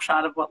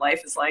snapshot of what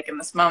life is like in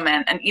this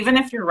moment. And even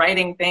if you're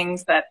writing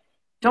things that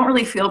don't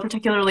really feel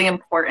particularly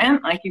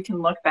important, like you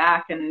can look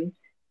back and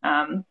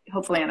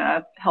hopefully in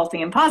a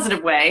healthy and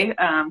positive way.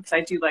 Because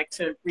I do like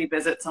to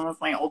revisit some of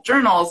my old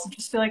journals and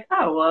just feel like,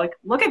 oh, well, like,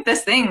 look at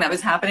this thing that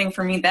was happening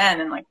for me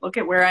then, and like, look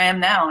at where I am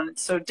now, and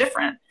it's so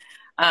different.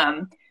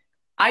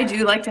 I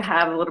do like to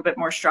have a little bit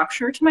more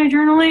structure to my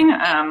journaling.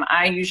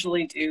 I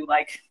usually do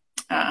like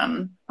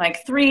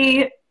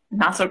 3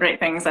 not so great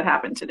things that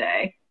happened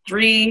today,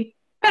 3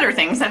 better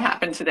things that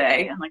happened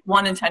today, and like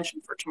 1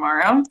 intention for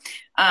tomorrow,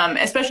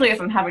 especially if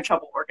I'm having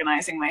trouble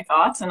organizing my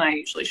thoughts. And I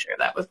usually share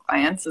that with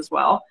clients as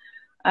well.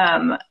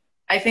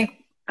 I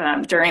think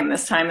during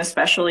this time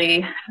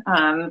especially,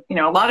 you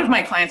know, a lot of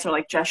my clients are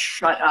like, just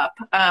shut up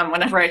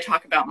whenever I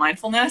talk about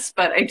mindfulness,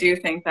 but I do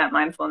think that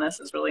mindfulness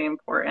is really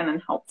important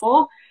and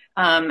helpful.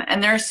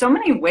 And there are so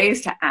many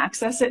ways to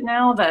access it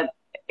now that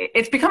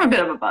it's become a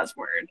bit of a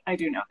buzzword. I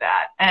do know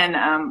that.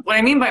 And what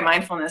I mean by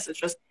mindfulness is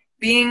just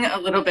being a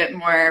little bit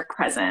more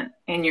present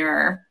in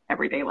your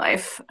everyday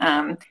life.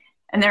 And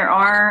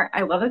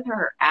I love that there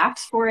are apps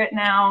for it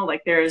now.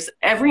 Like there's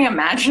every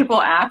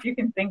imaginable app you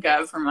can think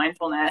of for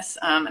mindfulness.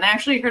 And I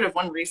actually heard of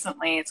one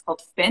recently. It's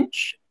called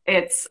Finch.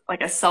 It's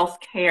like a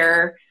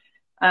self-care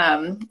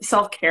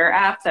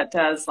app that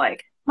does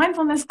like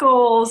mindfulness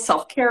goals,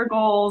 self-care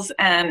goals.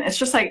 And it's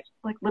just like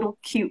little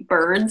cute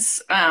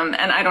birds. And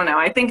I don't know,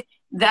 I think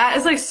that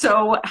is like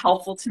so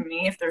helpful to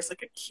me. If there's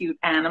like a cute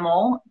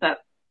animal,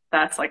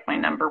 that's like my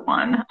number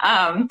one.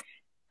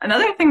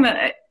 Another thing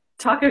that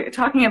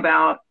talking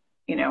about,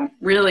 you know,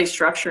 really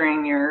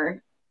structuring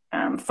your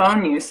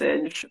phone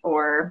usage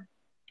or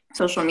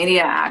social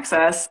media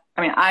access.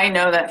 I mean, I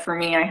know that for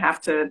me, I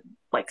have to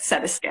like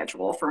set a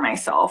schedule for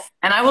myself,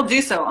 and I will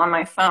do so on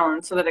my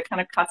phone so that it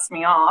kind of cuts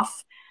me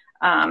off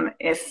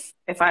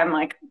if I'm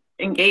like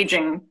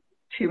engaging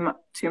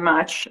too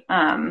much.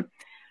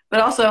 But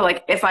also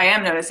like if I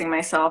am noticing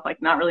myself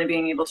like not really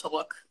being able to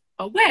look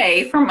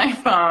away from my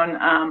phone,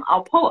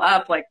 I'll pull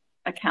up like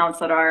accounts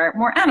that are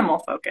more animal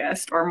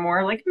focused or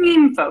more like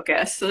meme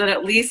focused, so that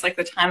at least like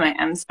the time I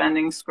am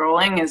spending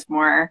scrolling is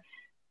more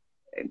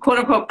quote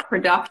unquote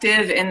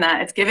productive, in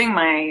that it's giving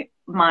my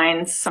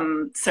mind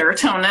some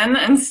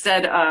serotonin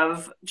instead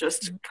of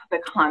just the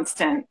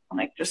constant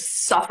like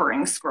just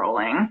suffering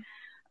scrolling.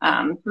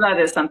 So that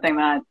is something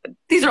that,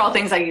 these are all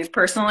things I use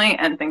personally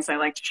and things I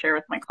like to share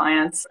with my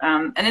clients.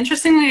 And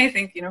interestingly, I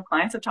think, you know,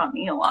 clients have taught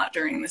me a lot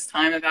during this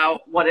time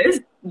about what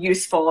is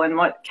useful and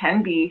what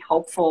can be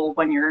helpful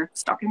when you're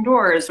stuck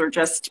indoors or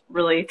just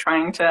really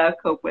trying to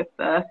cope with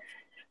the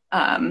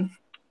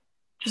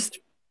just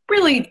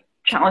really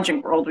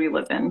challenging world we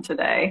live in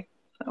today.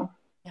 So.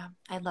 Yeah,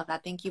 I love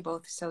that. Thank you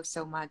both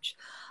so much.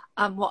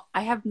 Well,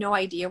 I have no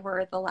idea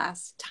where the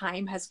last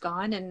time has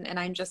gone, and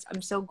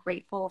I'm so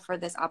grateful for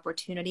this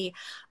opportunity.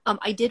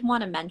 I did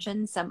want to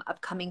mention some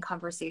upcoming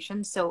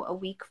conversations. So a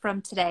week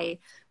from today,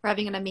 we're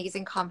having an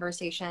amazing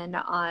conversation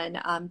on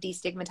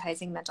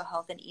destigmatizing mental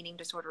health and eating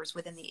disorders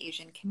within the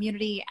Asian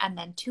community. And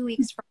then 2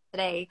 weeks from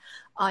today,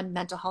 on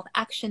Mental Health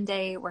Action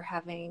Day, we're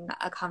having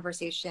a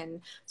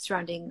conversation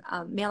surrounding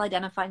male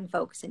identifying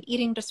folks and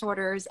eating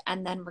disorders.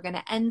 And then we're going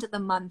to end the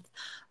month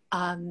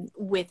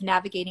with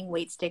navigating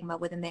weight stigma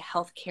within the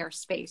healthcare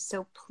space.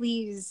 So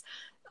please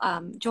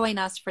join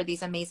us for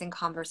these amazing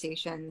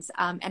conversations.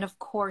 And of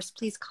course,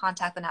 please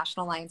contact the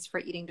National Alliance for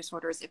Eating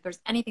Disorders if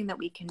there's anything that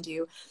we can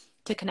do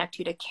to connect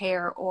you to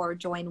care or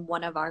join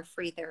one of our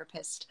free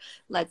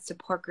therapist-led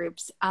support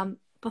groups.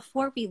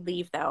 Before we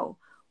leave though,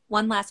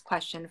 one last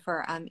question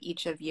for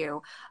each of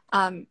you.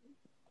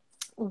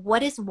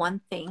 What is one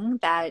thing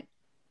that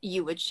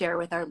you would share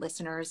with our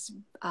listeners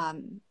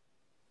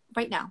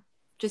right now,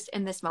 just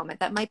in this moment,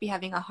 that might be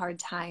having a hard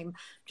time?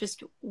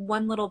 Just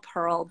one little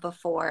pearl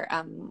before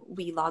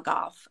we log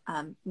off.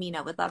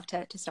 Mina, would love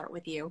to start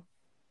with you.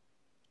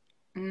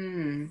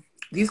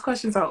 These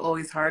questions are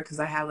always hard because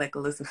I have like a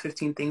list of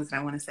 15 things that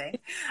I want to say.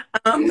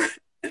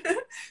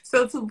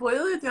 So to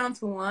boil it down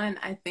to one,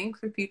 I think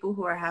for people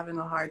who are having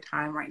a hard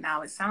time right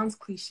now, it sounds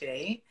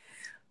cliche,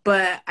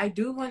 but I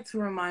do want to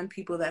remind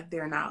people that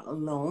they're not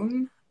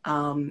alone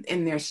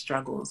in their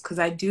struggles. Because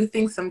I do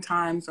think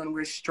sometimes when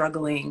we're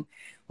struggling,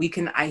 we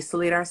can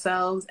isolate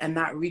ourselves and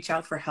not reach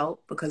out for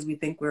help because we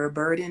think we're a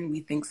burden.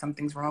 We think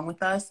something's wrong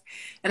with us.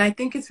 And I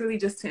think it's really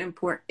just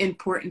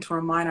important to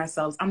remind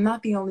ourselves, I'm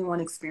not the only one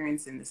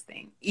experiencing this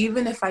thing.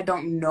 Even if I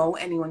don't know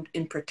anyone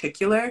in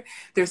particular,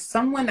 there's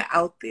someone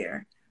out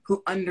there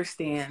who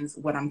understands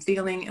what I'm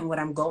feeling and what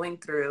I'm going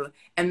through.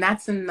 And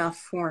that's enough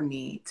for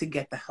me to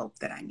get the help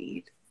that I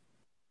need.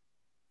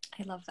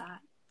 I love that.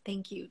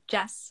 Thank you.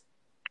 Jess?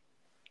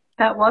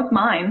 That was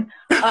mine.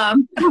 I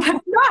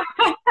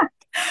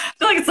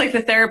feel like it's like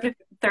the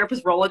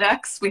therapist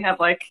Rolodex. We have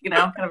like, you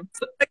know, kind of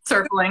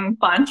circling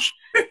bunch.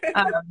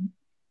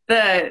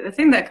 The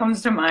thing that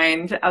comes to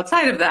mind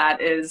outside of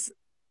that is,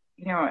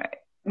 you know,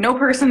 no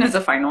person is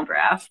a final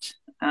draft.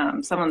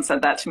 Someone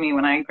said that to me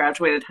when I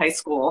graduated high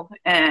school,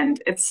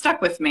 and it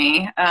stuck with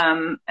me.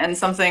 And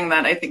something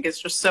that I think is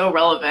just so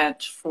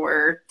relevant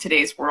for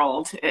today's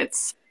world.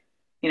 It's,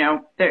 you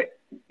know,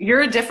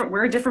 we're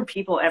different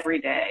people every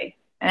day.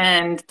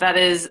 And that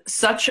is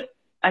such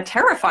a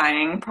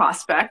terrifying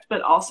prospect,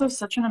 but also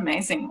such an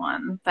amazing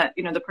one that,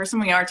 you know, the person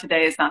we are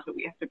today is not who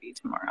we have to be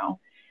tomorrow,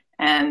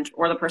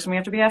 or the person we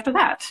have to be after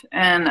that.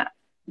 And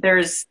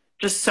there's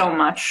just so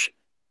much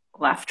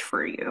left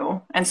for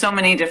you, and so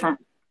many different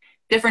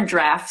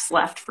drafts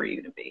left for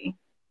you to be.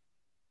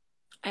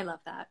 I love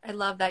that. I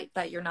love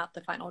that you're not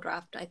the final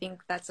draft. I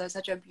think that's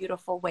such a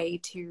beautiful way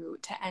to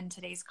end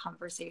today's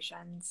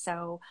conversation.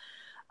 So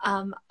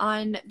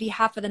on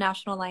behalf of the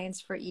National Alliance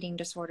for Eating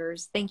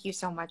Disorders, thank you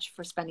so much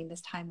for spending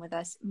this time with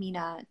us.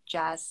 Mina,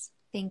 Jess,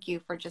 thank you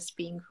for just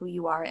being who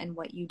you are and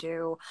what you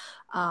do.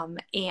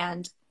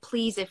 And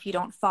please, if you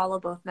don't follow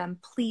both of them,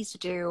 please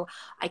do.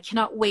 I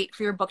cannot wait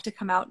for your book to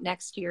come out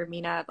next year,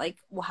 Mina. Like,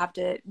 we'll have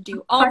to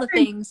do all the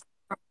things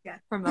to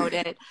promote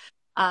it.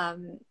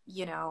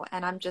 You know,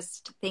 and I'm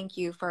just, thank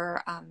you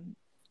for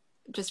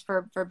just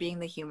for being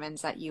the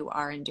humans that you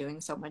are and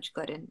doing so much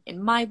good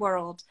in my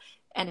world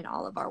and in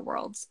all of our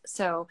worlds.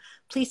 So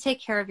please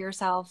take care of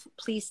yourself.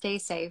 Please stay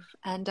safe.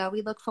 And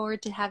we look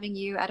forward to having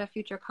you at a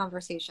future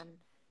conversation.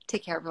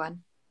 Take care,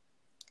 everyone.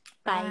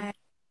 Bye. Bye. Thank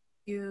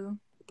you.